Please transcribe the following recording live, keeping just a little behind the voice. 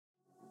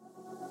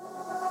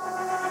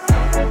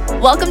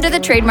Welcome to the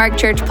Trademark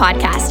Church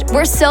podcast.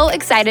 We're so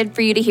excited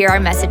for you to hear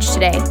our message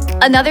today.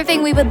 Another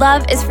thing we would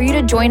love is for you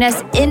to join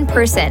us in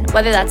person,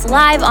 whether that's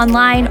live,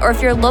 online, or if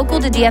you're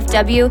local to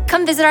DFW,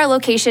 come visit our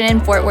location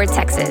in Fort Worth,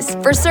 Texas.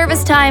 For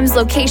service times,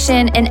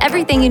 location, and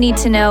everything you need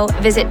to know,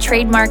 visit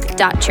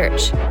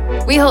trademark.church.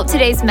 We hope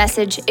today's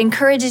message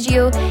encourages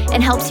you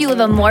and helps you live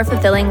a more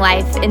fulfilling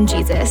life in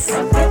Jesus.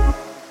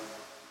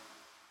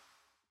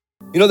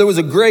 You know, there was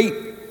a great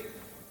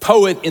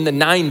poet in the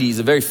 90s,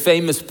 a very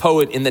famous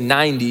poet in the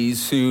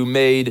 90s who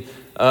made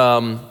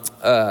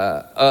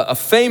a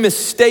famous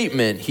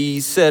statement. He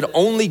said,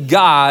 "Only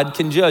God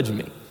can judge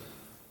me."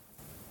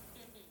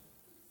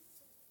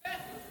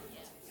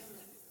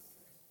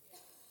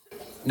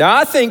 Now,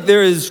 I think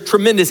there is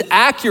tremendous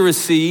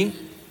accuracy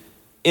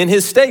in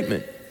his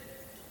statement.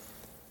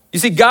 You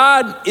see,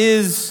 God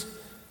is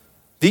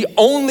the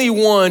only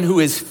one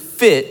who is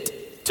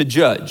fit to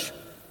judge.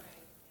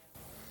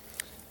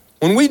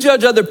 When we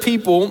judge other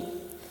people,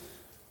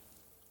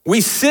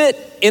 we sit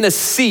in a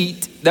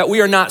seat that we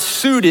are not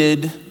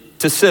suited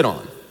to sit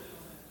on.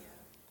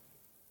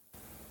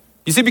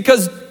 You see,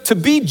 because to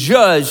be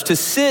judged, to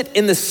sit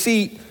in the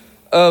seat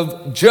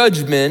of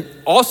judgment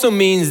also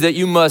means that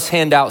you must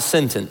hand out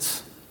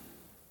sentence.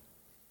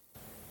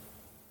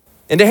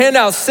 And to hand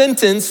out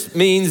sentence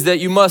means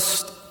that you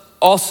must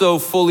also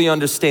fully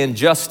understand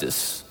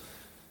justice.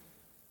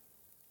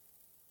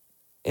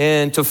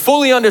 And to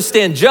fully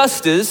understand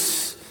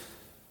justice,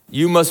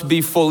 you must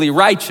be fully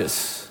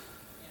righteous.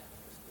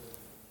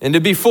 And to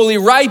be fully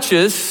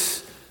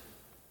righteous,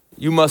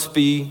 you must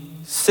be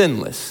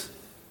sinless.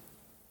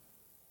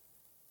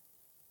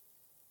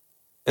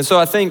 And so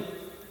I think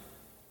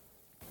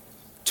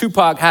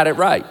Tupac had it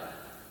right.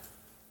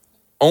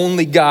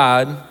 Only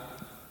God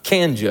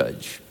can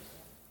judge.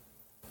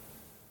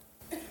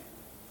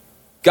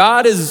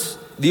 God is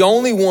the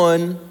only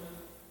one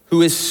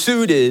who is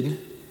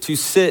suited to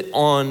sit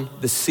on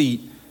the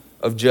seat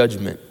of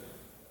judgment.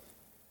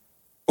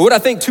 But what I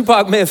think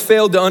Tupac may have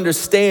failed to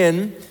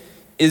understand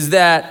is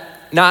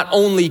that not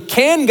only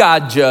can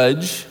God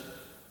judge,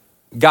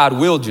 God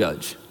will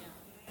judge.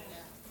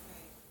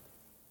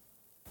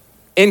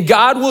 And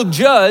God will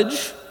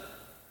judge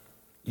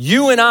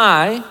you and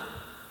I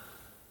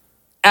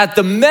at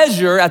the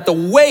measure, at the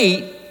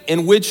weight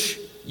in which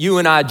you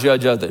and I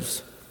judge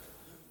others.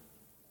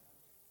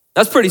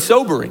 That's pretty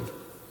sobering.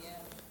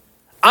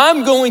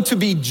 I'm going to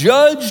be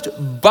judged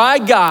by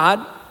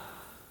God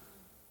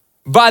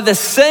by the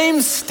same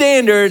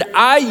standard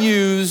I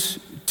use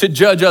to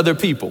judge other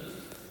people.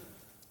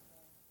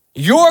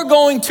 You're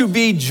going to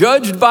be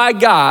judged by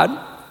God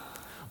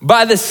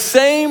by the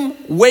same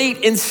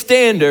weight and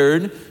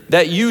standard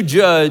that you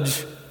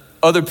judge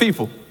other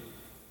people.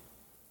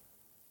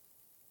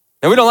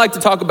 And we don't like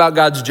to talk about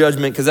God's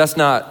judgment because that's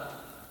not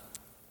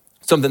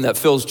something that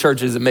fills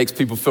churches and makes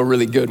people feel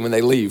really good when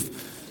they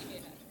leave.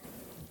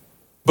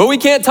 But we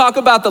can't talk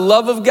about the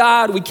love of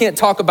God. We can't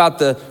talk about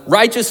the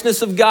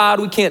righteousness of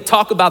God. We can't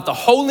talk about the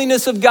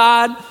holiness of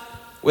God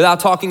without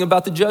talking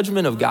about the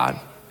judgment of God.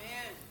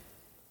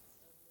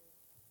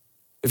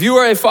 If you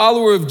are a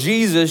follower of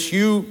Jesus,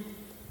 you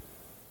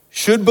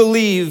should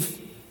believe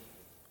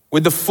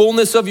with the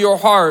fullness of your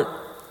heart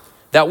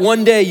that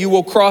one day you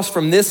will cross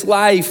from this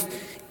life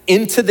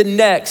into the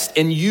next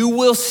and you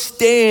will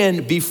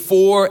stand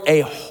before a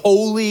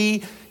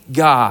holy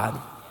God.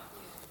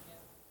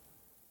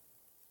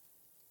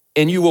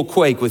 And you will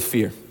quake with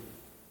fear.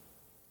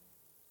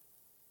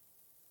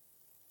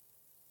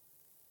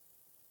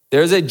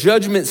 There's a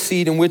judgment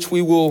seat in which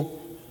we will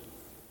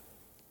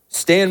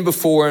stand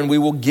before and we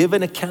will give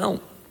an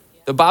account.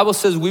 The Bible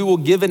says we will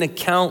give an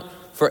account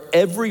for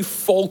every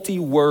faulty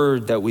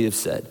word that we have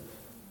said.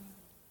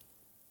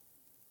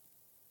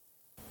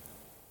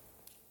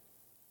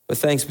 But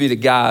thanks be to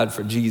God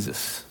for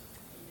Jesus.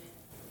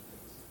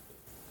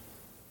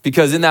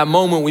 Because in that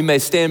moment we may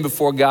stand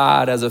before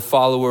God as a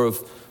follower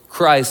of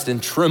Christ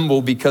and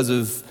tremble because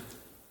of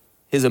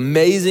his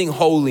amazing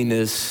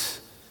holiness.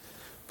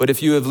 But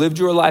if you have lived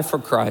your life for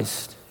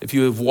Christ, if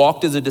you have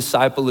walked as a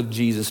disciple of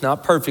Jesus,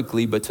 not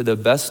perfectly, but to the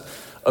best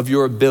of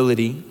your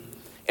ability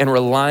and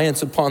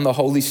reliance upon the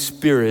Holy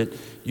Spirit,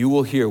 you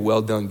will hear,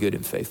 "Well done, good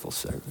and faithful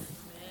servant."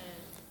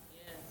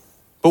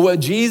 But what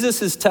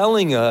Jesus is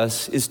telling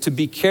us is to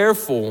be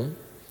careful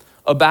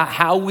about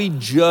how we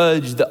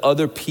judge the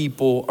other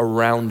people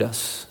around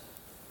us.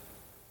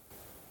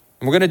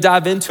 And we're going to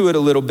dive into it a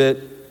little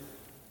bit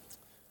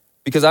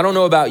because I don't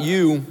know about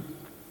you.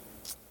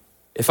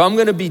 If I'm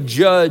going to be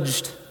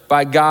judged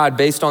by God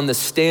based on the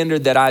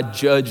standard that I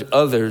judge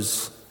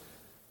others,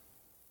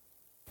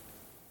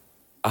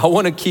 I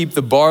want to keep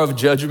the bar of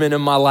judgment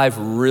in my life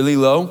really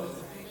low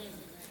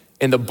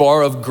and the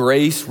bar of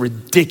grace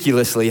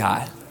ridiculously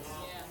high.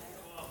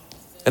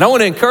 And I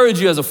want to encourage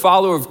you as a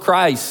follower of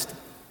Christ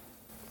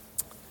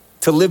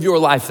to live your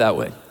life that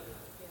way.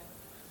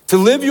 To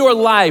live your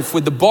life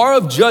with the bar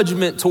of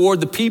judgment toward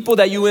the people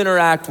that you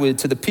interact with,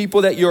 to the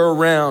people that you're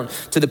around,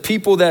 to the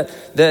people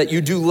that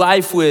you do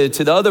life with,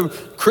 to the other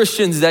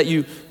Christians that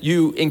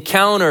you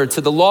encounter,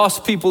 to the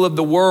lost people of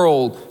the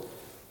world.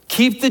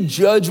 Keep the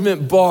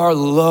judgment bar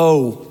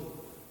low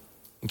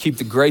and keep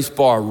the grace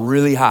bar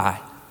really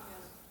high.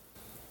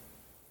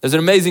 There's an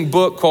amazing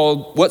book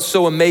called What's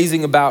So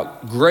Amazing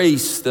About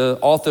Grace. The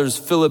author's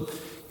Philip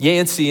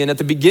Yancey. And at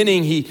the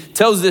beginning, he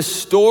tells this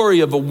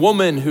story of a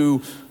woman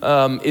who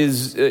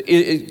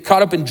is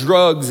caught up in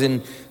drugs,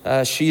 and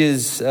she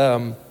is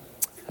doing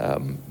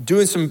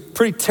some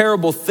pretty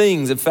terrible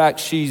things. In fact,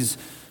 she's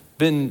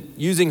been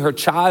using her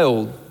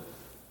child.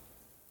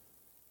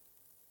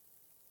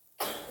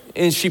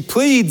 And she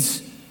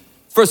pleads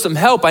for some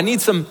help. I need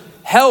some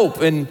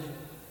help. And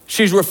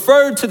she's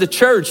referred to the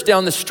church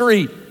down the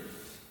street.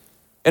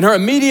 And her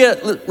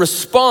immediate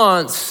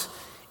response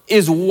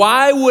is,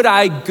 why would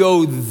I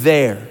go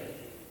there?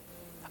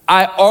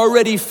 I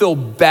already feel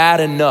bad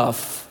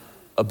enough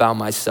about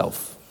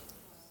myself.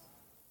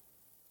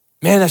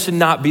 Man, that should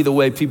not be the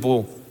way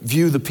people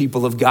view the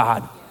people of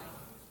God.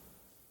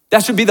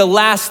 That should be the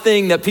last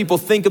thing that people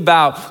think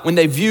about when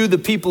they view the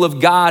people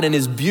of God in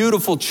his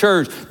beautiful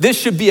church. This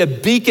should be a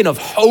beacon of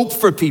hope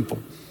for people.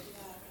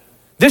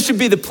 This should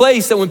be the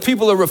place that when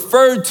people are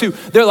referred to,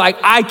 they're like,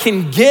 I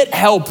can get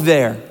help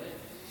there.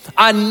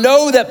 I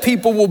know that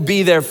people will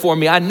be there for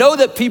me. I know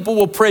that people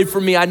will pray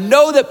for me. I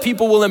know that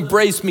people will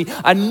embrace me.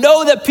 I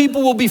know that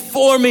people will be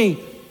for me.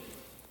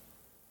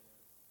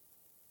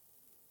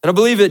 And I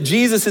believe that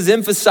Jesus is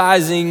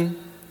emphasizing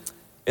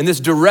in this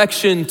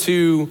direction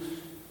to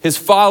his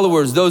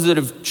followers, those that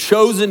have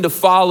chosen to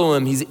follow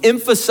him. He's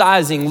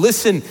emphasizing,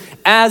 listen,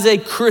 as a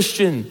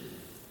Christian,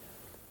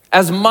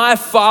 as my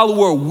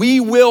follower,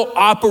 we will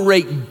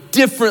operate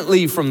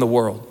differently from the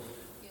world.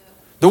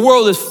 The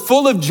world is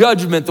full of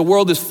judgment. The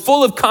world is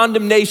full of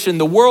condemnation.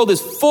 The world is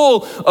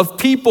full of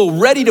people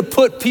ready to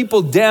put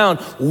people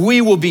down. We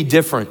will be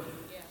different.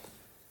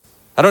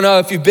 I don't know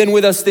if you've been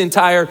with us the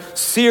entire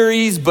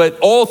series, but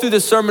all through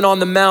the Sermon on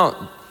the Mount,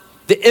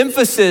 the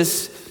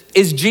emphasis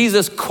is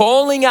Jesus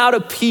calling out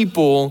a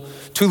people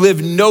to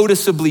live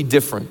noticeably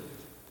different.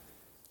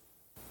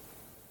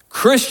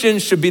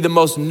 Christians should be the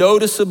most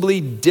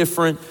noticeably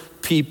different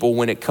people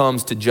when it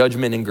comes to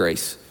judgment and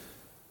grace.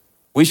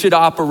 We should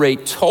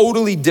operate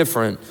totally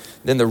different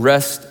than the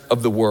rest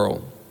of the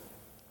world.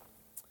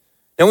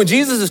 Now, when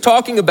Jesus is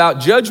talking about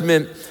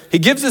judgment, he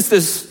gives us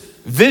this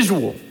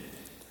visual.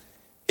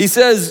 He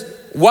says,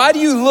 why do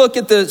you look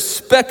at the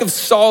speck of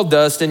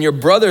sawdust in your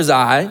brother's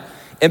eye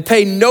and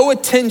pay no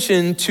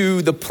attention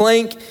to the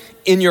plank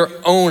in your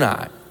own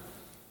eye?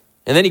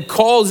 And then he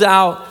calls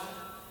out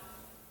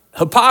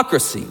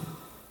hypocrisy.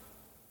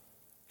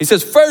 He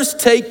says,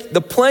 first take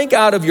the plank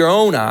out of your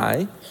own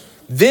eye,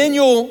 then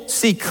you'll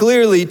see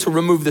clearly to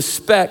remove the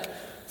speck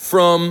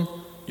from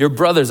your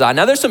brother's eye.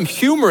 Now there's some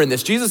humor in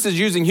this. Jesus is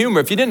using humor.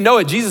 If you didn't know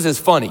it, Jesus is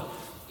funny.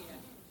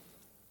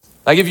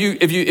 Like if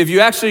you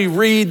actually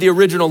read the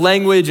original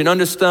language and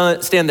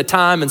understand the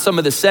time and some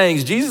of the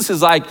sayings, Jesus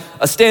is like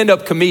a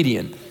stand-up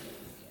comedian.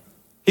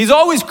 He's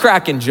always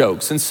cracking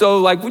jokes. And so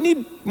like we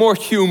need more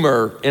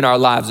humor in our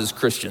lives as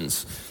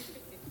Christians.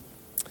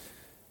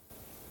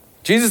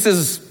 Jesus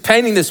is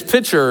painting this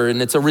picture,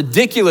 and it's a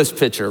ridiculous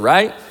picture,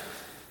 right?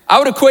 I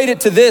would equate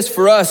it to this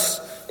for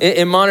us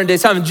in modern day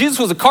time. Jesus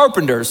was a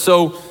carpenter,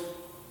 so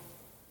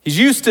he's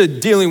used to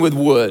dealing with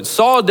wood,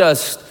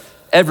 sawdust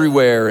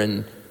everywhere,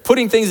 and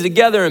putting things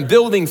together and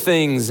building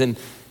things. And,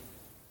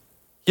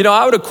 you know,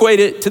 I would equate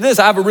it to this.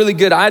 I have a really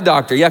good eye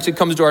doctor. He actually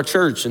comes to our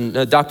church,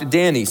 and Dr.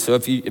 Danny. So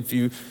if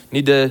you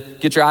need to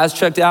get your eyes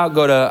checked out,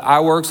 go to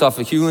EyeWorks off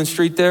of Hewlin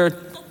Street there.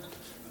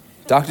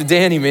 Dr.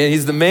 Danny, man,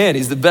 he's the man.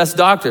 He's the best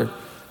doctor.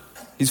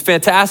 He's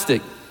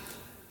fantastic.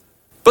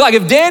 But like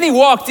if Danny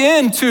walked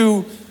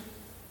into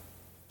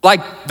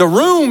like the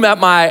room at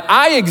my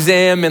eye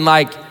exam and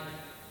like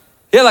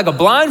he had like a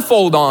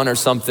blindfold on or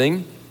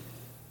something,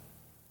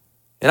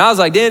 and I was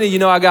like, Danny, you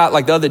know, I got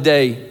like the other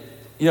day,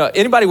 you know,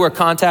 anybody wear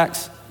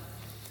contacts?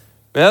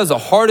 Man, that was the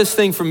hardest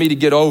thing for me to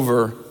get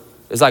over,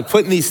 is like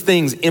putting these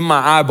things in my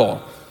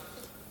eyeball.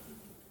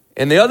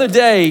 And the other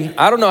day,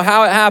 I don't know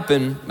how it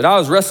happened, but I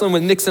was wrestling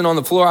with Nixon on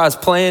the floor. I was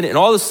playing, and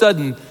all of a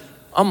sudden,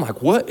 I'm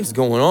like, what is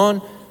going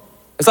on?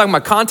 It's like my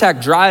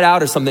contact dried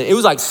out or something. It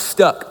was like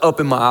stuck up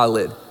in my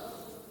eyelid.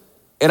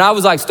 And I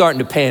was like starting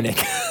to panic.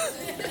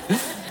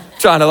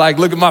 Trying to like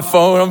look at my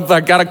phone. I'm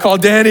like, gotta call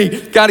Danny,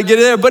 gotta get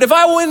it there. But if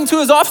I went into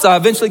his office, I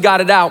eventually got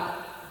it out.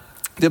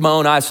 Did my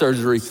own eye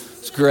surgery.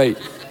 It's great.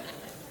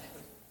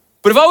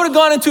 But if I would have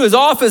gone into his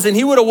office and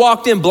he would have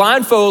walked in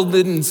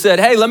blindfolded and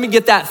said, hey, let me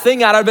get that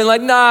thing out, I'd have been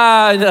like,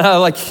 nah,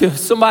 like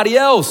somebody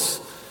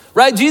else,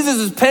 right? Jesus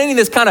is painting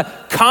this kind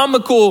of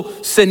comical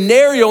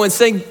scenario and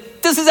saying,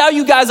 this is how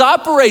you guys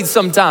operate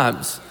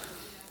sometimes.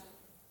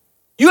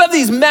 You have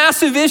these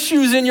massive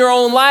issues in your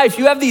own life.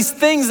 You have these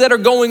things that are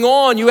going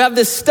on. You have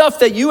this stuff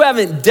that you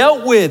haven't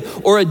dealt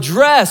with or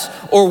addressed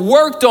or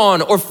worked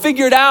on or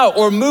figured out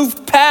or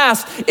moved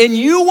past. And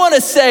you want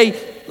to say,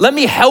 let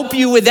me help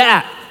you with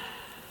that.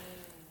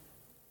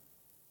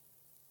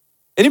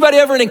 Anybody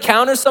ever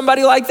encounter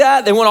somebody like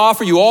that? They want to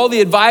offer you all the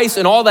advice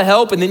and all the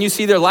help, and then you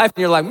see their life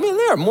and you're like, man,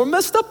 they're more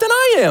messed up than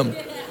I am.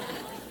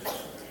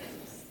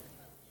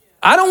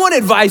 I don't want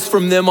advice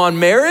from them on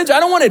marriage. I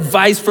don't want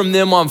advice from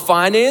them on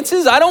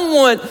finances.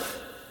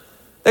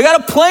 They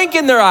got a plank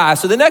in their eye.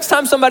 So the next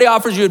time somebody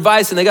offers you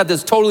advice and they got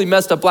this totally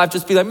messed up life,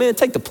 just be like, man,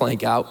 take the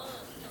plank out.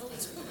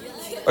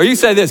 Or you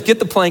say this, get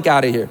the plank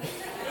out of here.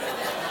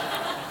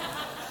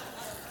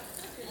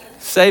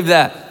 Save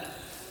that.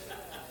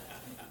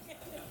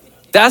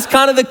 That's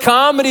kind of the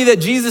comedy that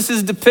Jesus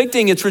is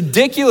depicting. It's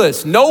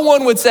ridiculous. No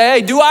one would say,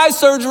 hey, do eye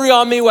surgery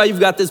on me while you've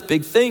got this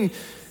big thing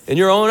in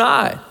your own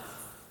eye.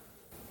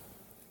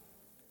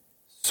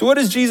 So what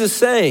is Jesus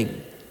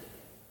saying?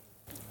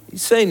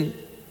 He's saying,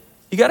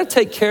 you got to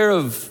take care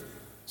of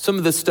some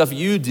of the stuff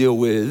you deal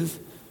with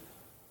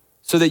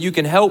so that you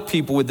can help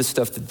people with the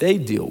stuff that they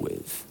deal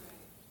with.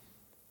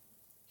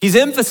 He's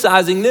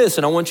emphasizing this,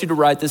 and I want you to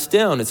write this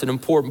down. It's an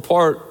important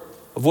part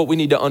of what we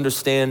need to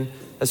understand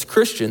as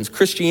Christians.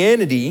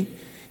 Christianity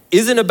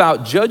isn't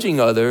about judging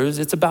others,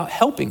 it's about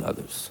helping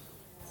others.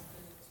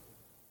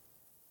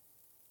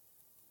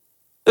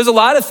 There's a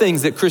lot of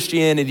things that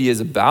Christianity is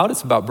about.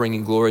 It's about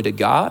bringing glory to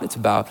God. It's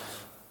about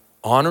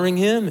honoring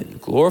him and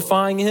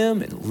glorifying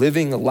him and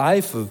living a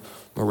life of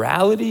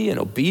morality and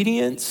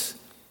obedience.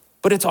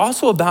 But it's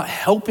also about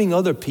helping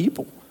other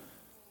people.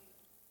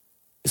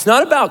 It's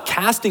not about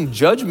casting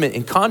judgment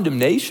and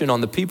condemnation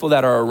on the people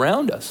that are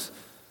around us.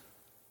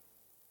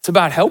 It's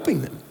about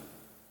helping them.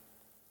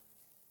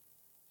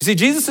 You see,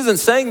 Jesus isn't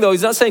saying, though,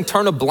 he's not saying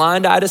turn a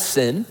blind eye to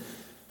sin.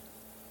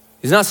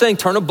 He's not saying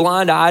turn a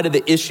blind eye to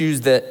the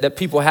issues that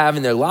people have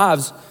in their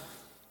lives.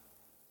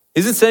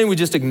 He isn't saying we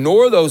just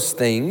ignore those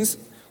things.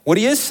 What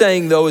he is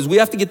saying, though, is we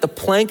have to get the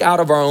plank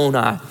out of our own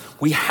eye.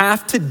 We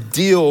have to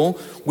deal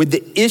with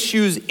the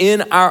issues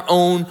in our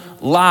own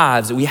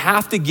lives. We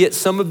have to get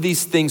some of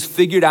these things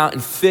figured out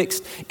and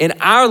fixed in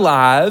our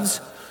lives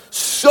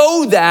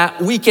so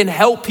that we can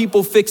help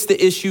people fix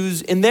the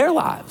issues in their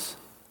lives.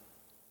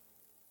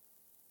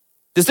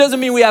 This doesn't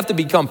mean we have to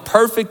become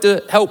perfect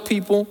to help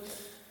people,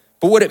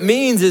 but what it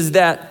means is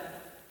that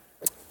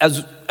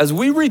as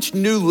we reach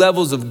new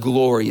levels of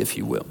glory, if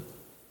you will,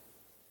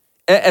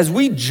 as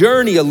we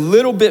journey a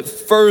little bit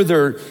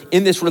further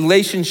in this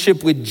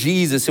relationship with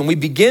Jesus and we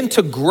begin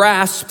to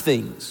grasp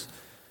things,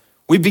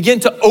 we begin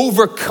to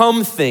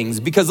overcome things.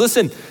 Because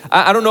listen,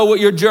 I don't know what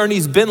your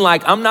journey's been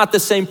like. I'm not the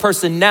same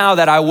person now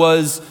that I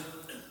was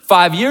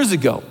 5 years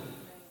ago.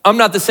 I'm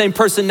not the same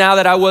person now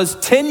that I was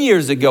 10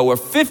 years ago or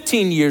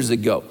 15 years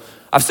ago.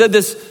 I've said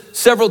this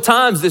several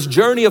times. This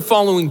journey of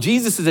following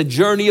Jesus is a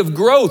journey of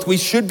growth. We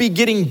should be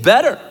getting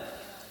better.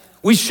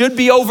 We should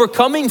be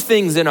overcoming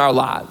things in our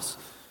lives.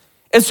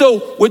 And so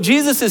what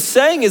Jesus is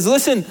saying is,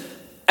 listen,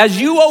 as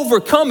you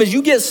overcome, as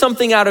you get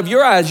something out of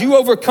your eyes, you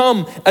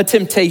overcome a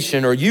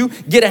temptation or you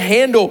get a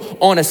handle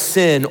on a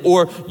sin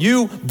or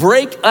you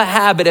break a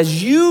habit,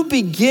 as you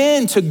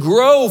begin to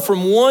grow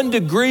from one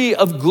degree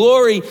of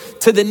glory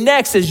to the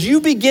next, as you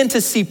begin to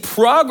see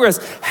progress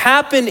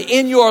happen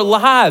in your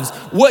lives,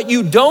 what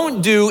you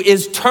don't do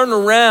is turn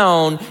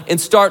around and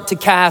start to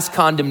cast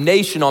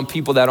condemnation on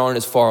people that aren't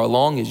as far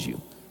along as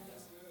you.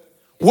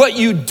 What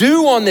you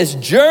do on this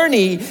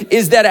journey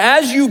is that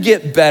as you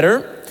get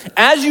better,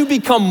 as you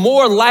become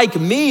more like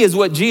me, is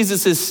what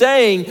Jesus is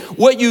saying,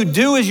 what you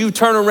do is you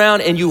turn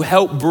around and you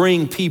help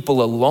bring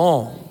people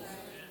along.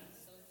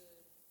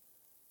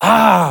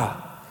 I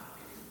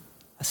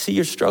see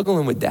you're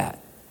struggling with that.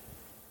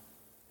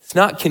 It's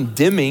not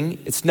condemning.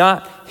 It's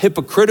not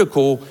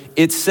hypocritical.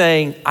 It's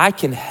saying, I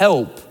can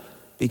help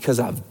because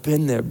I've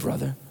been there,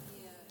 brother.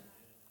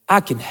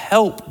 I can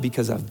help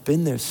because I've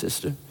been there,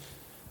 sister.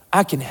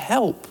 I can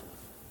help.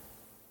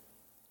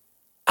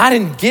 I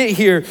didn't get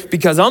here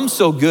because I'm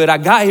so good. I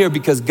got here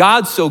because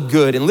God's so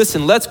good. And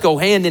listen, let's go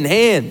hand in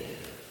hand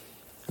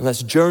and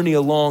let's journey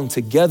along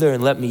together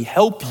and let me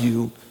help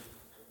you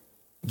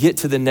get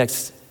to the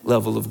next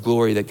level of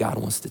glory that God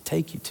wants to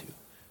take you to.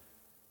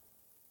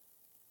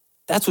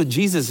 That's what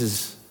Jesus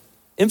is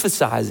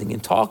emphasizing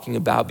and talking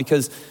about,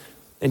 because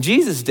in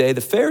Jesus' day,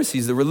 the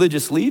Pharisees, the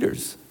religious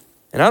leaders,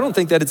 and I don't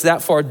think that it's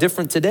that far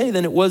different today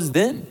than it was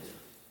then.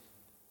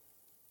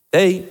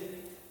 They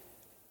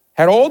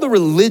had all the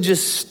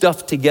religious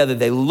stuff together.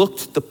 They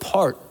looked the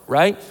part,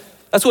 right?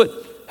 That's what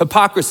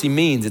hypocrisy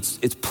means.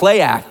 It's play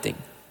acting.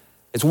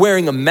 It's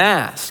wearing a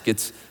mask.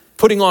 It's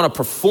putting on a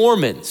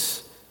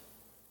performance.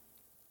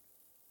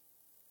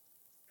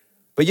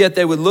 But yet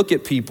they would look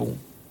at people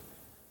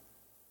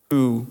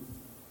who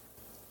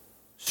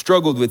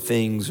struggled with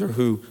things or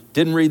who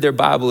didn't read their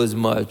Bible as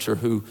much or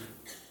who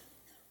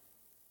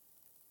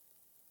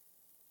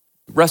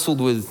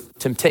wrestled with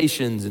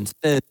temptations and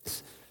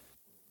sins.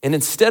 And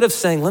instead of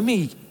saying, let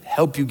me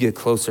help you get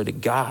closer to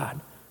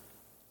God,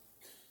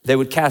 they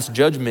would cast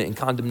judgment and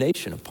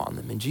condemnation upon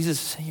them. And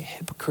Jesus is saying, you're a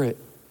hypocrite.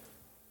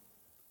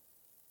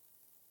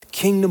 The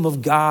kingdom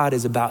of God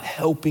is about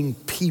helping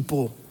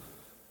people,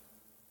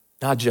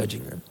 not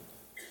judging them.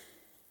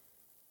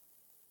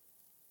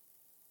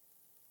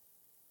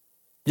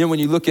 You know, when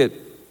you look at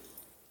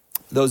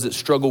those that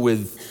struggle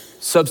with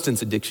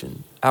substance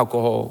addiction,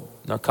 alcohol,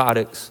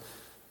 narcotics,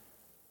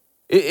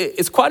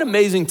 It's quite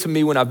amazing to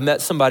me when I've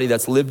met somebody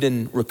that's lived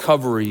in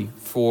recovery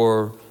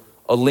for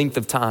a length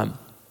of time.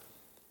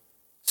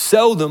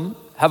 Seldom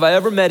have I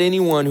ever met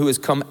anyone who has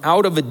come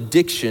out of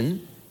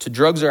addiction to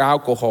drugs or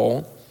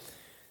alcohol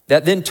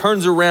that then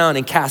turns around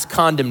and casts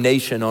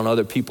condemnation on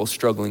other people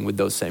struggling with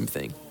those same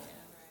things.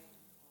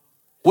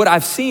 What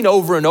I've seen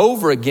over and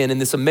over again in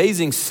this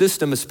amazing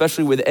system,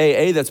 especially with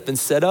AA that's been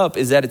set up,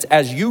 is that it's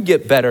as you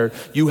get better,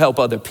 you help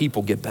other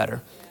people get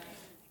better.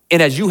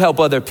 And as you help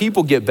other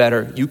people get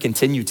better, you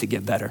continue to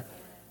get better.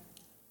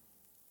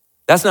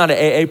 That's not an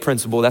AA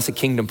principle, that's a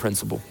kingdom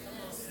principle.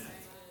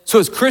 So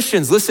as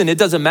Christians, listen, it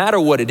doesn't matter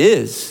what it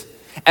is.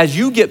 As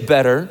you get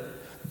better,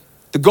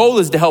 the goal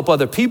is to help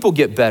other people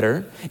get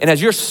better. And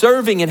as you're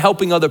serving and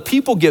helping other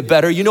people get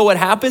better, you know what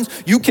happens?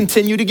 You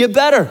continue to get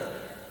better.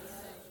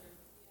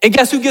 And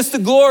guess who gets the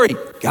glory?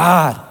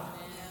 God.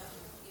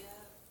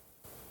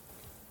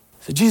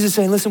 So Jesus is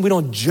saying, listen, we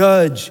don't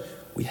judge,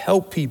 we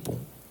help people.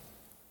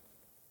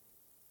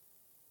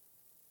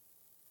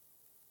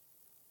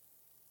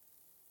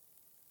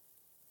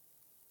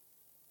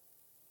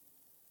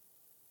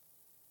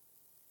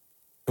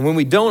 And when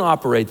we don't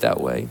operate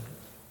that way,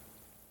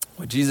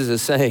 what Jesus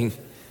is saying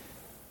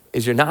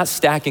is you're not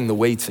stacking the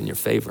weights in your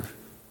favor.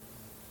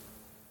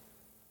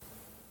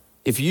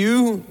 If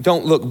you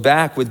don't look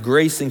back with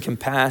grace and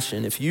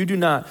compassion, if you do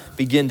not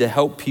begin to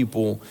help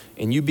people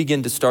and you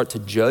begin to start to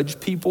judge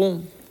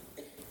people,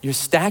 you're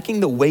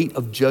stacking the weight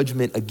of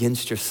judgment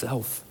against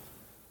yourself.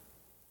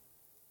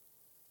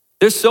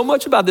 There's so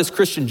much about this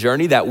Christian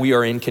journey that we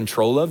are in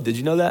control of. Did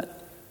you know that?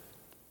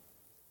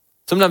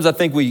 Sometimes I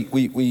think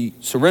we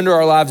surrender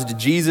our lives to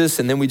Jesus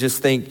and then we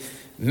just think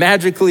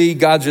magically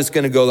God's just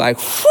gonna go like,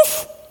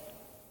 whoosh,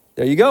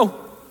 there you go,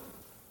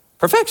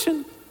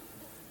 perfection.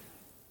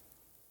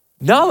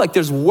 No, like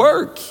there's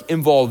work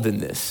involved in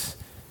this.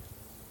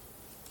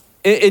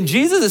 And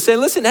Jesus is saying,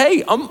 listen,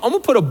 hey, I'm gonna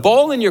put a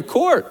ball in your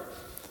court.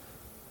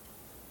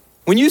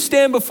 When you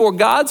stand before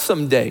God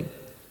someday,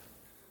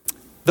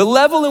 the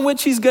level in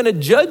which he's gonna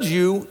judge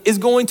you is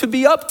going to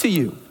be up to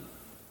you.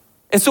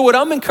 And so what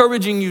I'm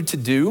encouraging you to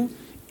do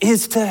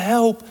is to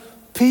help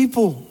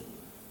people.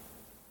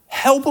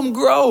 Help them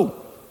grow.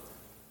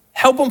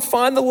 Help them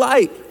find the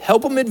light.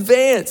 Help them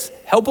advance.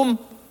 Help them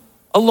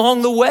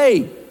along the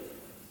way.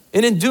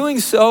 And in doing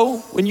so,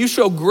 when you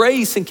show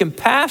grace and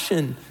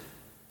compassion,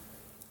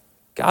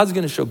 God's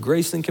gonna show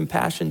grace and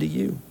compassion to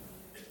you.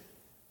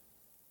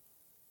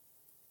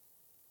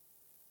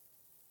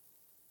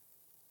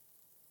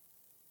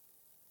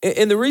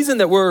 And the reason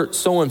that we're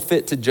so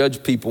unfit to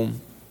judge people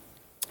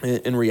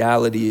in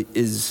reality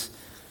is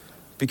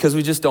because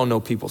we just don't know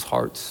people's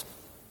hearts.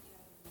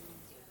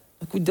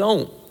 Like we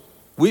don't.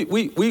 We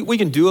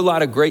can do a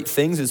lot of great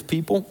things as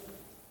people.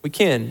 We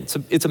can.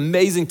 It's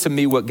amazing to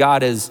me what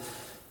God has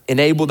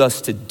enabled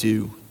us to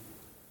do.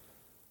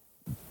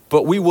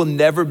 But we will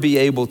never be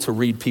able to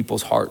read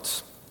people's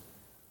hearts.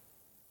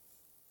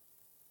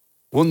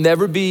 We'll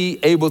never be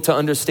able to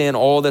understand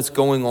all that's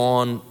going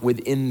on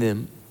within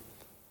them.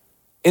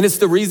 And it's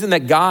the reason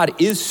that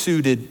God is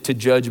suited to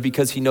judge,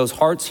 because he knows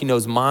hearts, he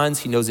knows minds,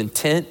 he knows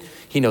intent,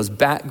 he knows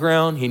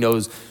background, he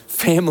knows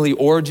family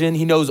origin,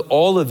 he knows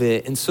all of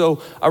it. And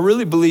so I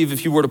really believe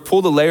if you were to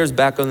pull the layers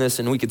back on this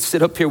and we could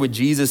sit up here with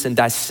Jesus and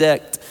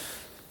dissect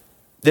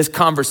this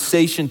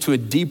conversation to a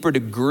deeper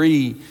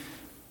degree,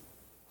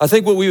 I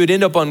think what we would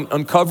end up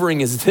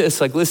uncovering is this,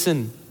 like,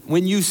 listen,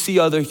 when you see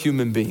other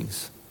human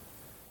beings,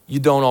 you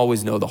don't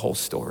always know the whole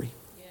story.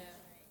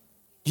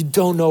 You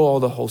don't know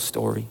all the whole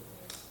story.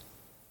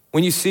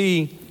 When you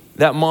see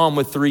that mom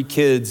with 3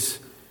 kids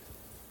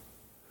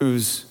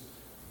whose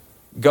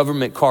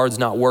government card's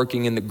not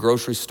working in the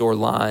grocery store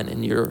line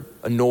and you're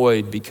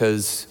annoyed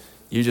because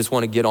you just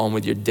want to get on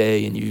with your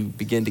day and you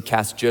begin to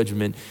cast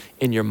judgment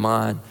in your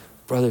mind,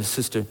 brother,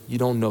 sister, you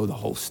don't know the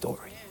whole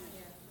story.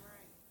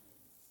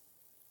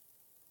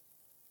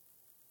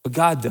 But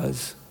God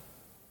does.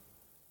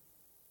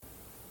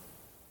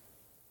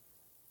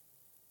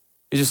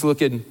 You just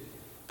look at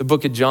the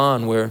book of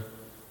John where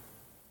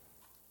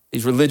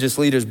these religious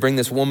leaders bring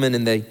this woman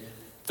and they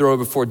throw her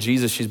before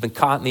Jesus. She's been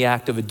caught in the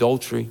act of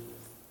adultery.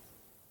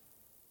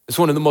 It's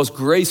one of the most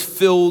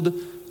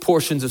grace-filled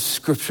portions of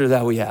scripture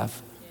that we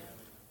have.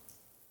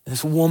 And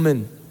this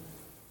woman,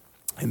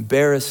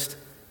 embarrassed,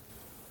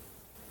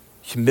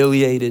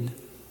 humiliated.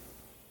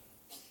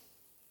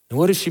 And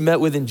what has she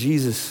met with in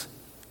Jesus?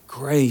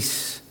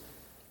 Grace.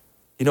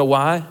 You know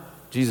why?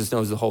 Jesus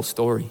knows the whole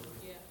story.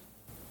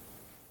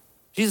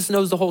 Jesus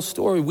knows the whole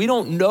story. We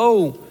don't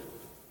know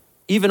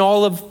even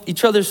all of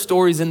each other's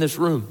stories in this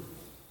room.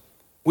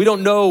 We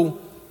don't know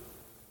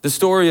the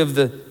story of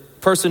the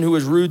person who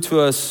was rude to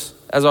us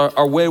as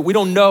our way. We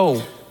don't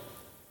know.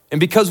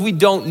 And because we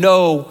don't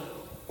know,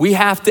 we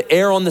have to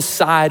err on the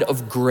side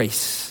of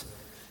grace.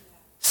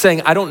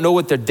 Saying, I don't know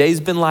what their day's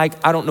been like.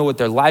 I don't know what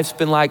their life's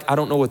been like. I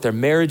don't know what their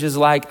marriage is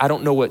like. I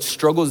don't know what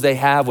struggles they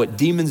have, what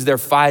demons they're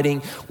fighting,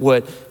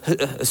 what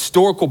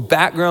historical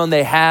background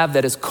they have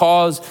that has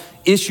caused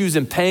issues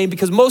and pain,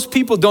 because most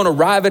people don't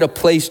arrive at a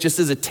place just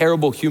as a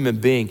terrible human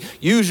being.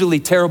 Usually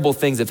terrible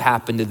things have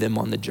happened to them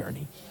on the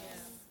journey.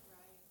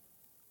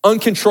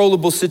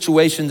 Uncontrollable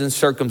situations and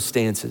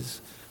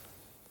circumstances.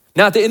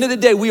 Now, at the end of the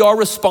day, we are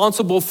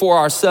responsible for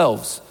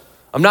ourselves.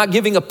 I'm not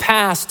giving a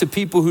pass to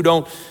people who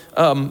don't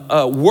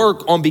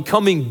work on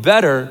becoming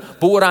better,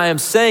 but what I am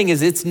saying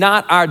is it's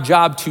not our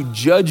job to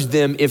judge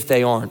them if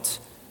they aren't.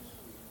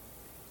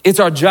 It's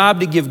our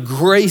job to give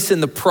grace in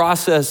the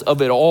process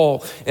of it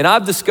all. And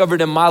I've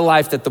discovered in my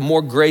life that the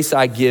more grace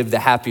I give, the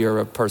happier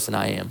a person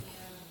I am.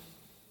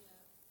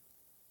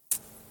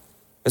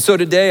 And so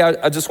today,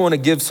 I just want to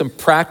give some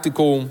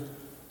practical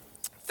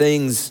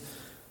things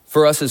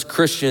for us as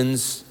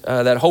Christians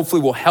that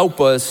hopefully will help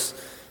us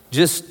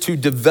just to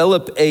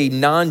develop a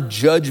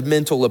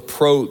non-judgmental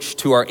approach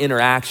to our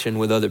interaction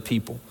with other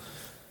people.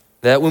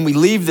 That when we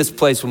leave this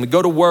place, when we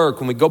go to work,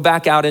 when we go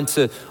back out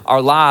into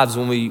our lives,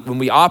 when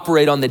we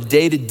operate on the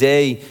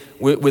day-to-day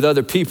with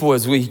other people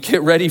as we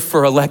get ready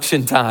for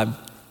election time,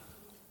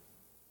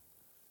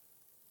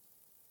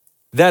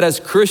 that as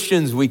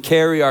Christians, we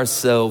carry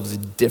ourselves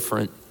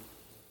different.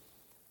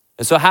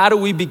 And so how do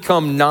we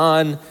become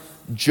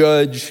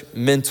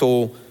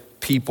non-judgmental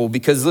people?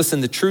 Because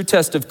listen, the true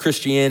test of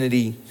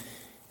Christianity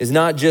is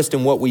not just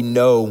in what we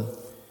know,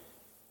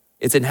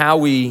 it's in how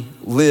we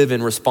live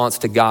in response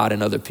to God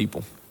and other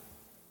people.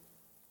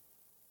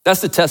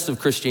 That's the test of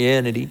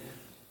Christianity.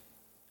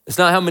 It's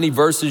not how many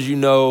verses you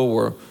know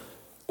or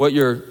what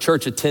your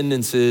church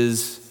attendance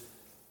is.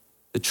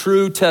 The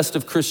true test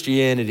of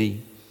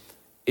Christianity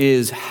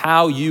is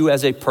how you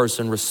as a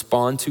person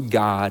respond to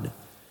God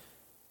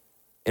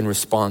and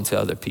respond to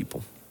other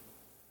people.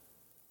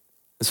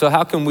 And so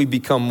how can we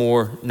become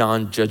more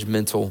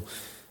non-judgmental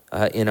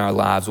in our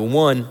lives? Well,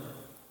 one,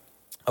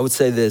 I would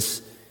say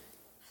this: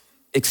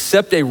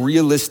 accept a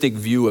realistic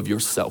view of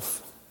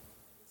yourself.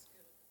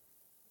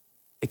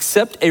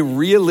 Accept a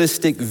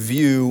realistic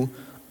view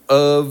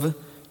of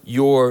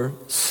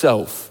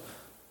yourself.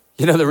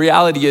 You know, the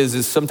reality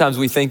is sometimes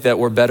we think that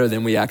we're better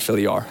than we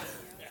actually are.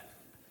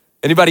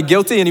 Anybody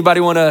guilty? Anybody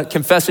want to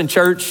confess in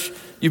church?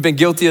 You've been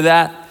guilty of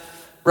that,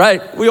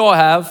 right? We all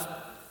have.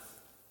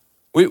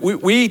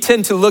 We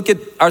tend to look at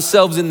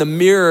ourselves in the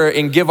mirror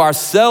and give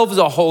ourselves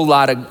a whole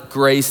lot of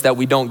grace that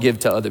we don't give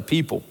to other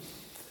people.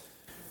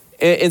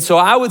 And so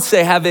I would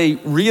say have a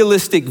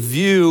realistic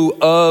view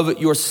of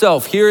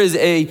yourself. Here is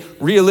a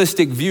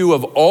realistic view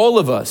of all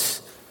of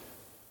us.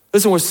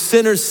 Listen, we're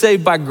sinners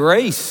saved by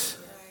grace.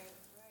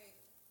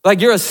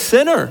 Like, you're a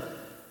sinner.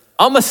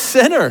 I'm a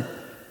sinner.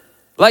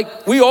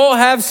 Like, we all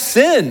have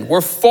sin.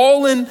 We're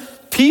fallen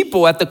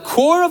people. At the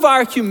core of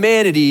our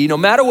humanity, no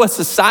matter what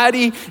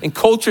society and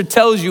culture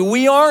tells you,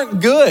 we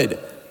aren't good.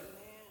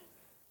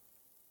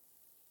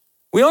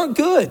 We aren't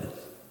good.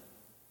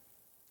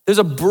 There's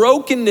a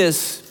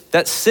brokenness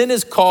that sin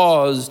has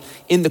caused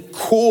in the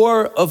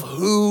core of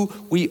who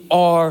we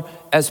are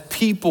as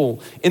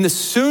people. And the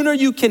sooner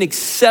you can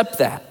accept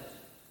that,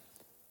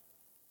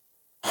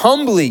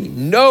 humbly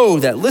know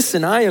that,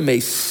 listen, I am a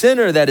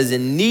sinner that is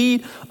in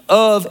need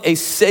of a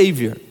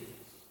Savior.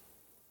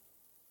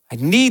 I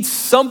need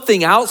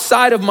something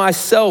outside of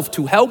myself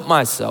to help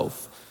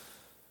myself.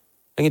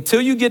 And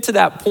until you get to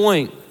that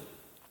point,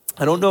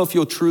 I don't know if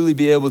you'll truly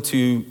be able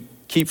to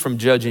keep from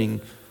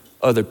judging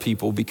other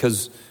people,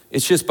 because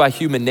it's just by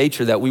human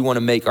nature that we want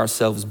to make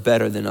ourselves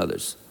better than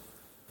others.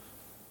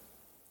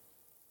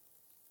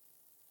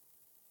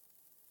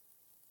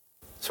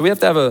 So we have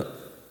to have a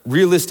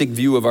realistic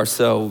view of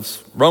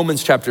ourselves.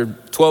 Romans chapter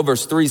 12,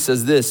 verse 3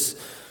 says this: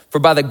 "For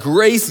by the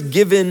grace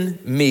given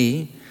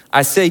me,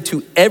 I say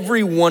to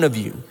every one of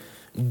you,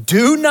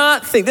 do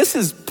not think," this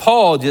is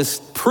Paul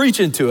just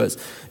preaching to us,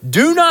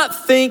 "do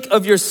not think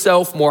of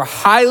yourself more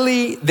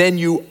highly than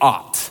you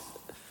ought,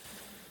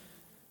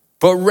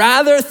 but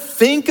rather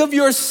think of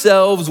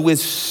yourselves with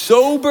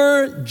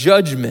sober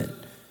judgment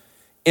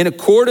in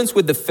accordance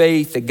with the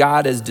faith that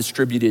God has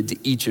distributed to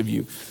each of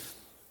you."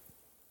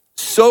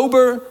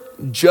 Sober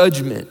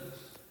judgment.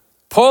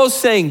 Paul's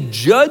saying,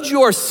 judge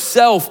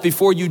yourself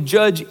before you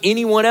judge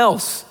anyone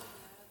else.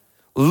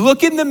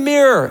 Look in the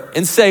mirror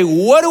and say,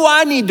 what do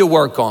I need to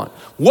work on?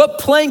 What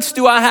planks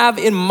do I have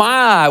in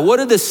my eye? What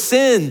are the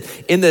sin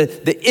and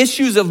the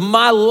issues of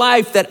my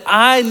life that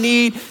I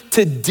need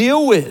to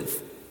deal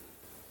with?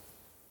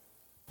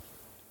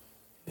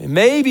 And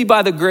maybe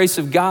by the grace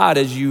of God,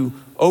 as you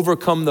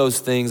overcome those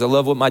things, I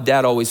love what my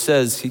dad always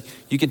says,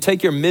 you can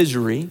take your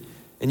misery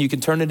and you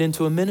can turn it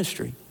into a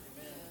ministry.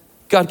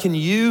 God can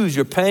use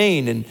your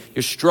pain and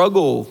your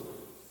struggle,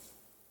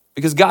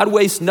 because God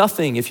wastes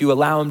nothing if you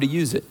allow him to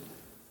use it.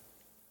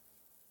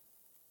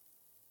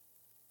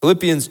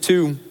 Philippians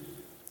 2,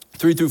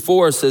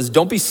 3-4 says,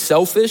 don't be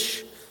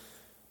selfish.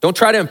 Don't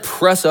try to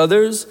impress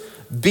others.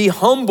 Be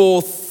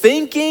humble,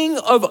 thinking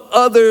of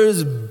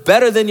others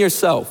better than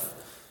yourself.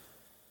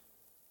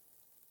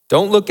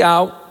 Don't look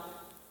out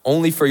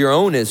only for your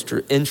own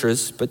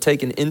interests, but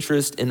take an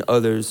interest in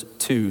others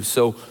too.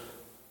 So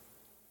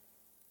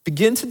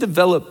begin to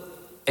develop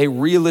a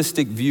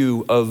realistic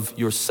view of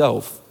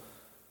yourself.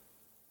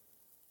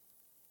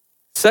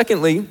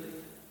 Secondly,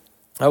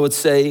 I would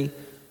say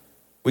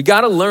we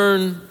got to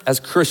learn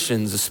as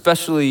Christians,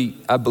 especially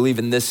I believe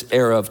in this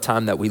era of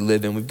time that we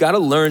live in, we've got to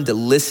learn to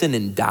listen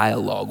and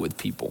dialogue with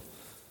people.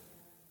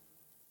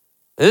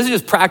 And this is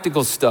just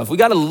practical stuff. We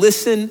got to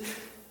listen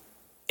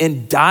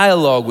and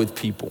dialogue with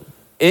people.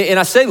 And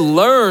I say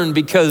learn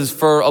because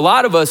for a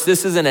lot of us,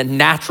 this isn't a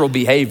natural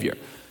behavior.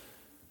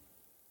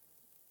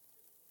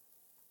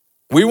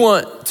 We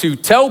want to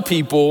tell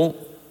people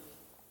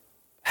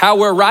how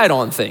we're right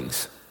on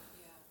things,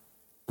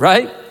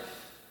 right?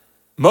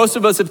 Most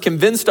of us have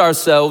convinced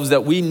ourselves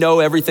that we know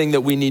everything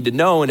that we need to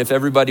know, and if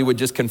everybody would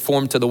just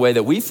conform to the way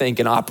that we think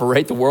and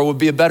operate, the world would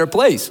be a better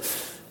place.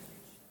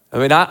 I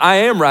mean, I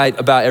am right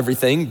about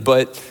everything,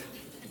 but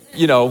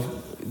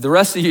the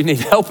rest of you need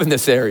help in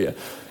this area.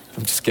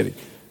 I'm just kidding.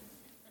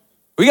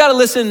 We got to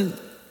listen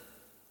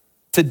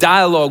to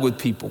dialogue with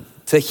people,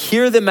 to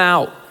hear them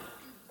out,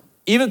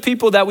 even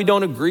people that we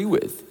don't agree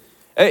with.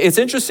 It's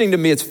interesting to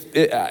me,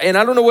 and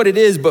I don't know what it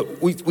is,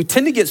 but we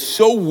tend to get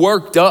so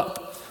worked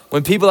up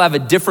when people have a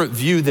different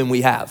view than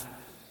we have,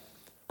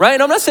 right?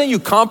 And I'm not saying you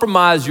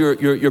compromise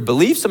your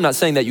beliefs. I'm not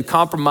saying that you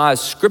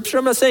compromise scripture.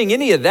 I'm not saying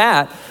any of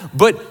that,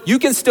 but you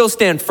can still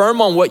stand firm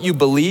on what you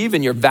believe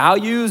and your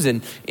values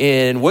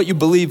and what you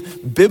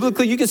believe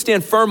biblically. You can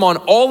stand firm on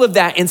all of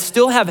that and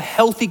still have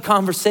healthy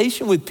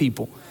conversation with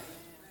people.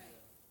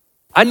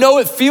 I know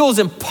it feels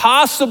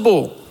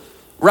impossible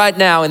right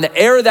now in the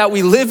era that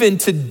we live in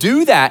to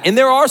do that. And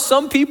there are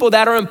some people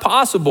that are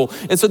impossible.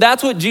 And so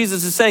that's what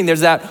Jesus is saying.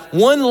 There's that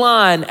one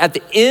line at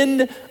the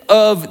end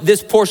of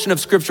this portion of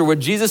scripture where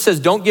Jesus says,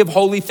 don't give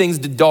holy things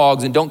to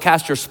dogs and don't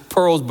cast your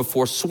pearls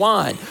before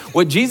swine.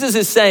 What Jesus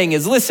is saying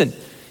is, listen,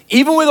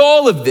 even with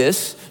all of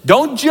this,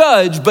 don't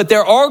judge, but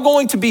there are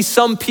going to be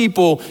some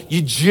people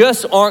you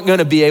just aren't going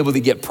to be able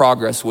to get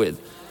progress with.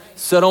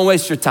 So don't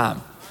waste your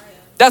time.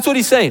 That's what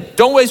he's saying.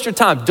 Don't waste your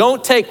time.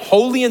 Don't take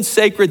holy and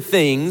sacred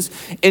things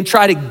and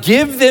try to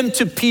give them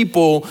to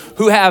people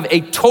who have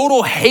a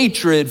total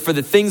hatred for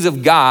the things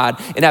of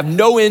God and have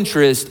no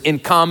interest in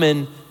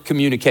common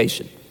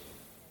communication.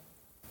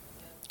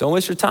 Don't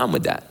waste your time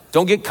with that.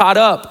 Don't get caught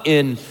up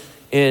in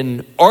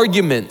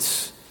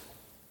arguments.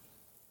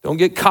 Don't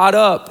get caught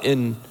up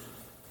in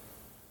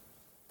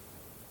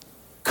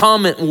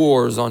comment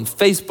wars on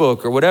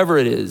Facebook or whatever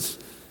it is.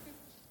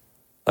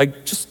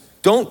 Like, just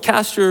don't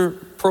cast your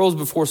pearls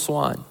before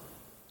swine.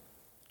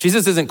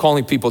 Jesus isn't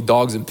calling people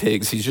dogs and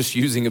pigs. He's just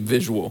using a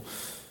visual.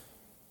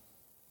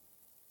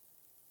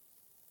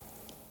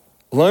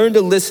 Learn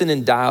to listen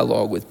and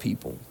dialogue with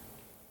people.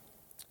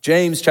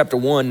 James chapter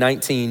 1,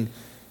 19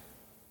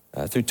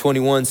 through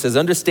 21 says,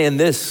 understand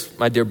this,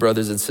 my dear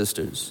brothers and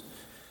sisters.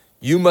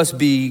 You must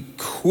be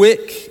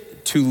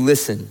quick to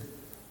listen,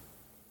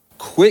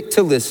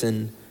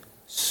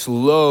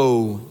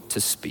 slow to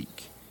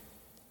speak,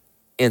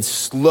 and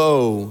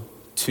slow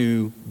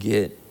to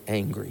get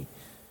angry.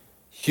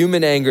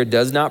 Human anger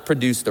does not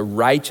produce the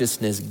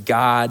righteousness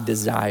God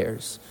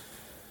desires.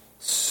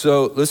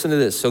 So listen to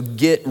this. So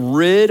get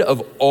rid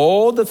of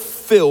all the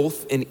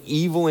filth and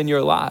evil in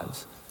your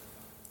lives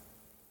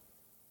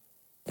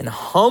and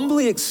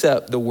humbly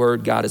accept the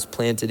word God has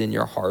planted in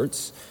your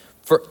hearts,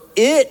 for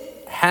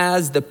it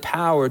has the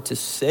power to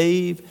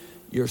save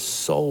your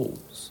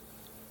souls.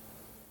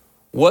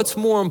 What's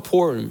more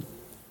important?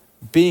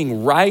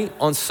 Being right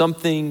on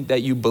something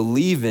that you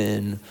believe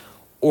in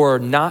or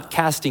not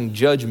casting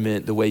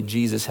judgment the way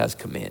Jesus has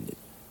commanded?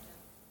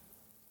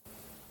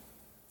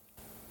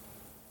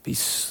 Be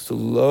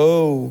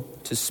slow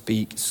to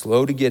speak,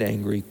 slow to get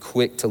angry,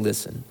 quick to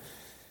listen.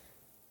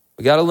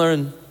 We got to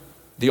learn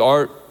the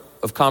art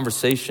of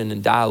conversation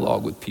and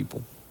dialogue with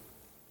people,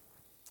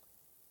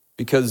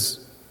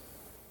 because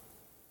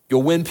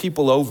you'll win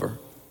people over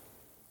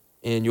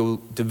and you'll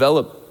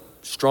develop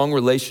strong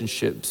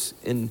relationships.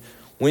 And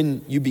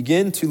when you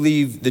begin to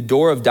leave the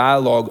door of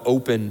dialogue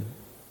open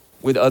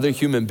with other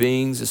human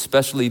beings,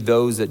 especially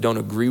those that don't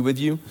agree with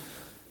you,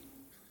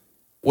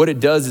 what it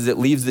does is it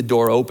leaves the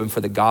door open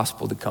for the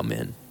gospel to come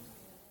in.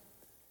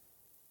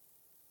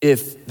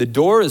 If the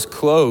door is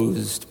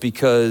closed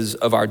because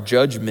of our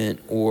judgment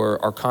or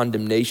our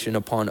condemnation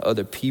upon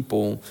other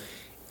people,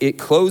 it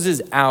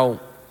closes out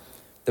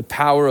the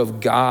power of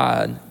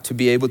God to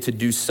be able to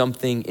do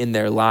something in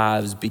their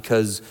lives,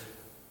 because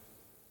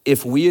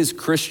if we as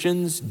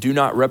Christians do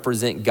not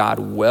represent God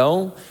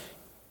well,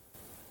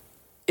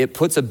 it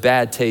puts a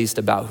bad taste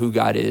about who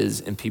God is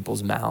in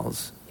people's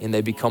mouths, and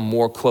they become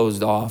more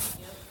closed off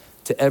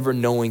to ever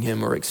knowing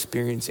him or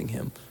experiencing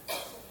him.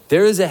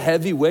 There is a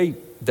heavy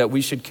weight that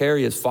we should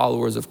carry as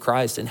followers of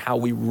Christ and how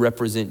we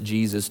represent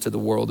Jesus to the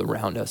world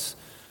around us.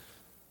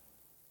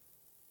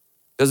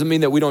 Doesn't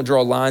mean that we don't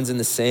draw lines in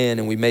the sand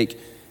and we make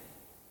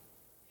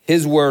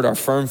his word our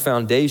firm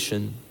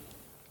foundation,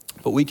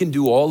 but we can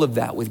do all of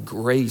that with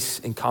grace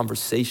and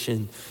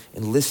conversation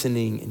and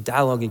listening and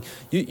dialoguing.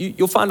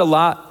 You'll find a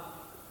lot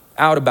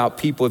out about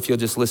people if you'll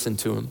just listen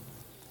to them.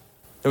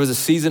 There was a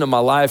season of my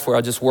life where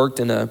I just worked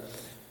in a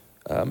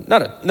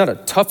not a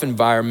tough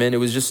environment. It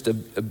was just the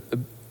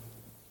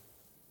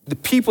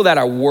people that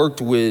I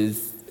worked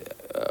with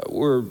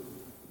were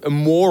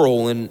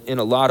immoral in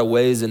a lot of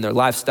ways in their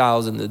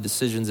lifestyles and the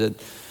decisions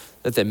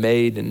that they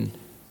made. And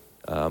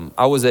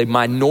I was a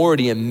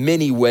minority in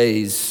many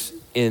ways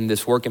in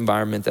this work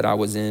environment that I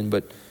was in.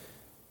 But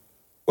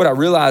what I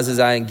realized as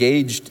I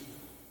engaged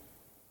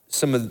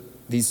some of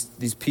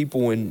these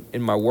people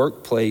in my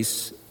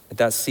workplace at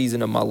that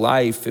season of my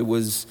life, it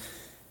was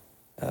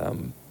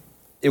an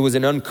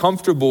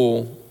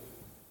uncomfortable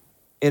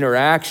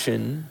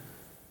interaction,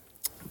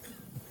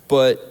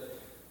 but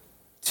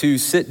to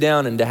sit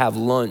down and to have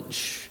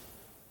lunch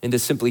and to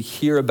simply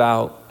hear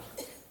about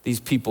these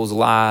people's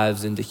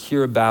lives and to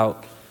hear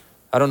about,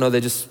 I don't know,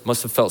 they just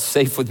must have felt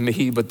safe with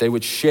me, but they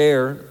would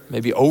share,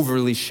 maybe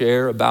overly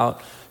share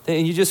about,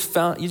 and you just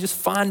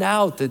find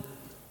out that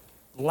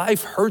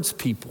life hurts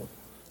people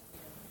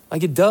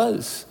like it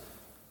does.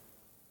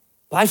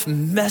 Life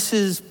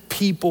messes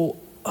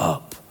people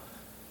up.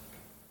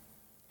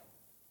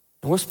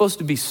 And we're supposed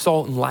to be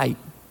salt and light.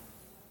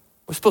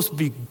 We're supposed to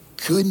be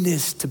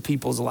goodness to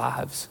people's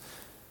lives.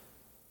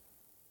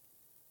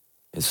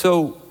 And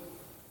so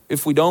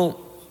if we don't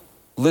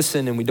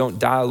listen and we don't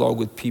dialogue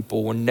with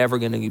people, we're never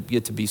going to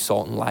get to be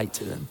salt and light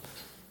to them.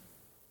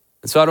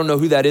 And so I don't know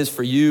who that is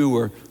for you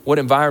or what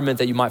environment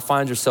that you might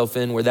find yourself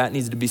in where that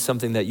needs to be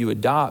something that you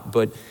adopt.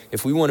 But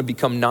if we want to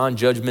become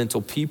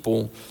non-judgmental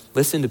people,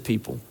 listen to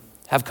people,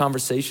 have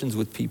conversations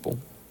with people.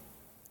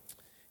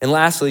 And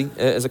lastly,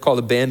 as I call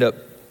the band up,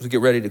 as we get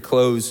ready to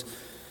close,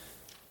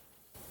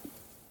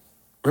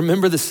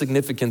 remember the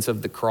significance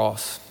of the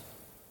cross.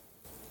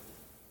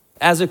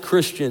 As a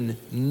Christian,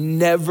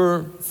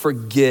 never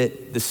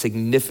forget the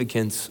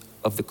significance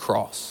of the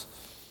cross.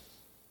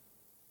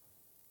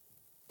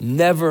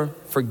 Never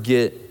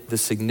forget the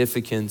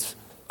significance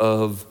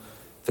of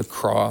the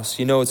cross.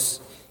 You know, it's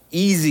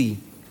easy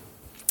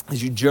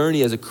as you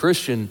journey as a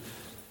Christian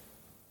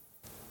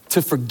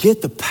to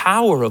forget the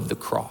power of the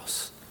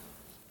cross,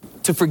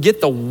 to forget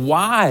the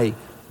why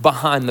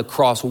behind the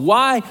cross.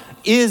 Why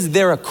is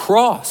there a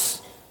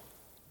cross?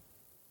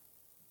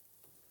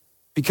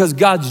 Because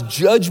God's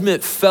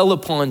judgment fell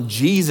upon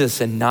Jesus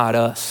and not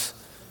us.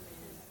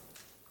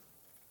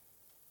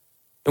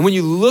 And when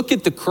you look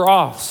at the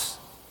cross,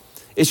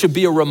 it should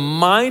be a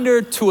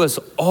reminder to us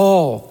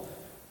all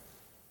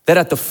that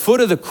at the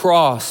foot of the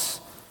cross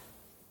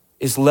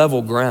is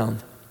level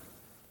ground.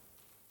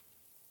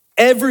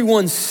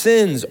 Everyone's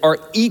sins are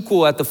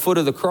equal at the foot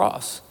of the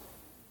cross.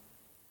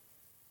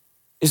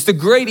 It's the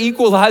great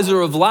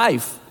equalizer of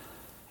life.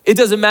 It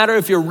doesn't matter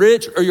if you're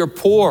rich or you're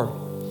poor,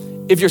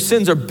 if your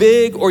sins are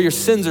big or your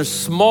sins are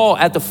small.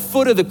 At the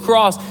foot of the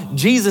cross,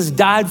 Jesus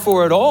died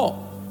for it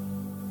all.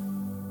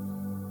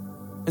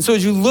 And so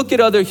as you look at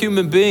other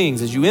human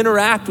beings, as you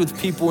interact with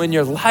people in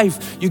your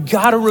life, you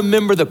gotta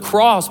remember the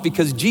cross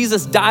because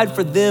Jesus died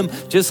for them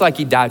just like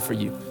he died for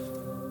you.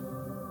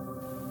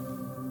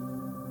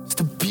 It's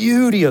the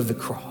beauty of the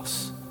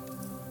cross.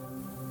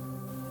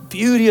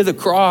 Beauty of the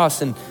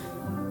cross. And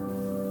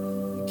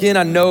again,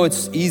 I know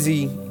it's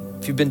easy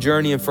if you've been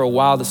journeying for a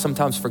while to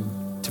sometimes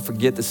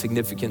forget the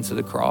significance of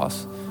the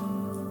cross.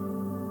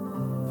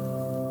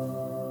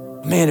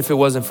 Man, if it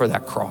wasn't for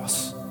that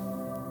cross,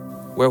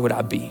 where would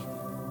I be?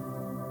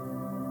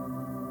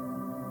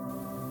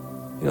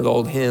 You know, the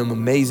old hymn,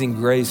 Amazing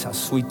Grace, how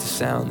sweet the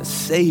sound that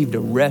saved a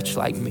wretch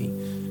like me.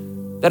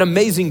 That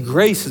amazing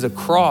grace is a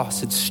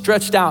cross. It's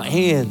stretched out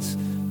hands.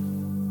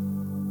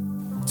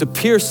 It's a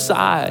pierced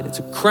side. It's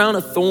a crown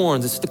of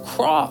thorns. It's the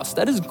cross.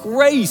 That is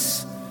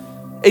grace.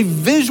 A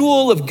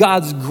visual of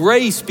God's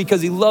grace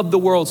because he loved the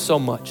world so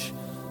much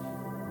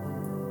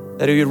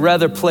that he would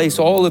rather place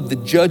all of the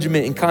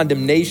judgment and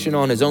condemnation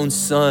on his own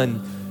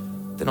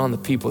son than on the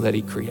people that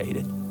he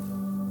created.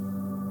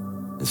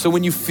 And so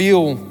when you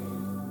feel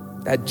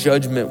that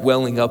judgment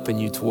welling up in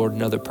you toward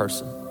another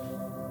person,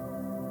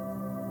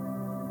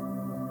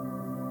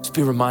 just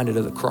be reminded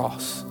of the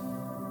cross.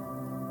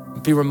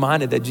 Be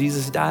reminded that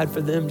Jesus died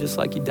for them just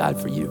like he died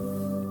for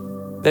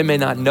you. They may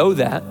not know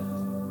that,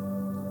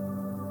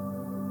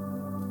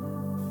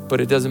 but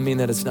it doesn't mean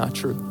that it's not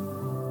true.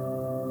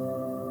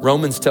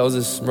 Romans tells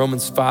us,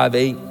 Romans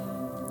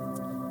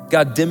 5:8,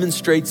 God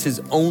demonstrates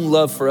his own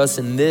love for us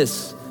in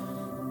this: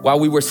 while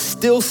we were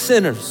still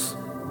sinners,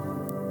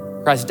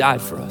 Christ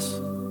died for us.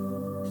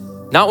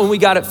 Not when we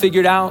got it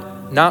figured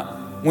out,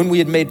 not when we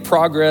had made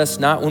progress,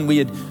 not when we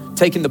had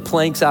taken the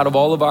planks out of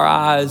all of our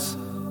eyes,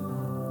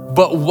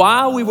 but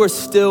while we were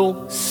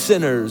still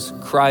sinners,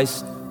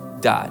 Christ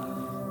died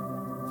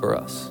for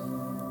us.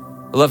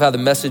 I love how the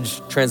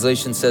Message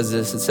translation says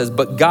this. It says,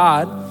 but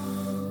God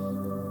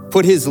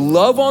put his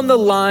love on the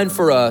line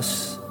for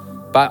us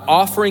by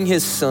offering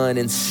his son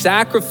in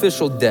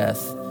sacrificial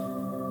death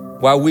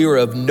while we were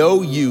of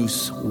no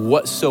use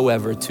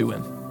whatsoever to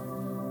him.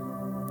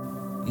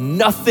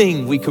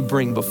 Nothing we could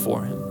bring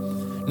before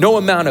him. No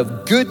amount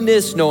of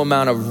goodness, no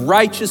amount of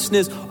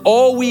righteousness.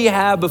 All we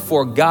have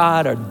before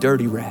God are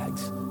dirty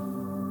rags.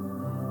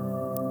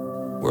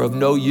 We're of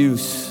no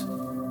use.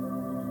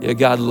 Yet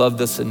God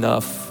loved us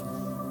enough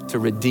to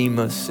redeem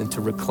us and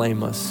to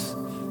reclaim us.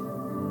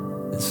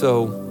 And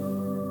so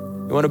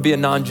You want to be a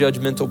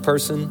non-judgmental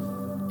person?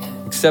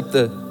 Accept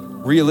the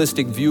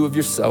realistic view of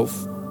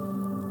yourself.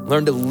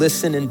 Learn to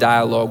listen and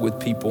dialogue with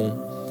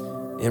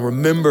people. And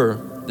remember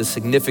the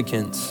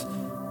significance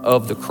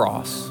of the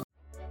cross.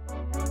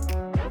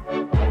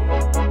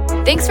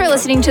 Thanks for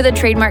listening to the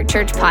Trademark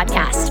Church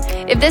podcast.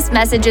 If this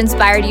message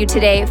inspired you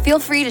today, feel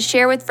free to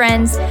share with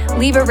friends,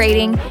 leave a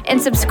rating, and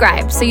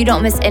subscribe so you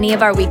don't miss any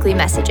of our weekly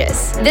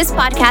messages. This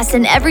podcast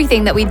and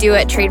everything that we do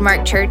at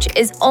Trademark Church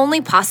is only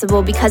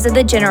possible because of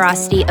the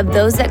generosity of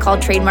those that call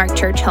Trademark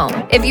Church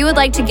home. If you would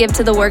like to give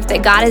to the work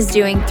that God is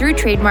doing through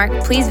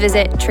Trademark, please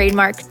visit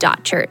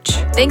trademark.church.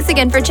 Thanks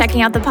again for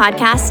checking out the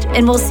podcast,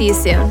 and we'll see you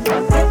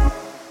soon.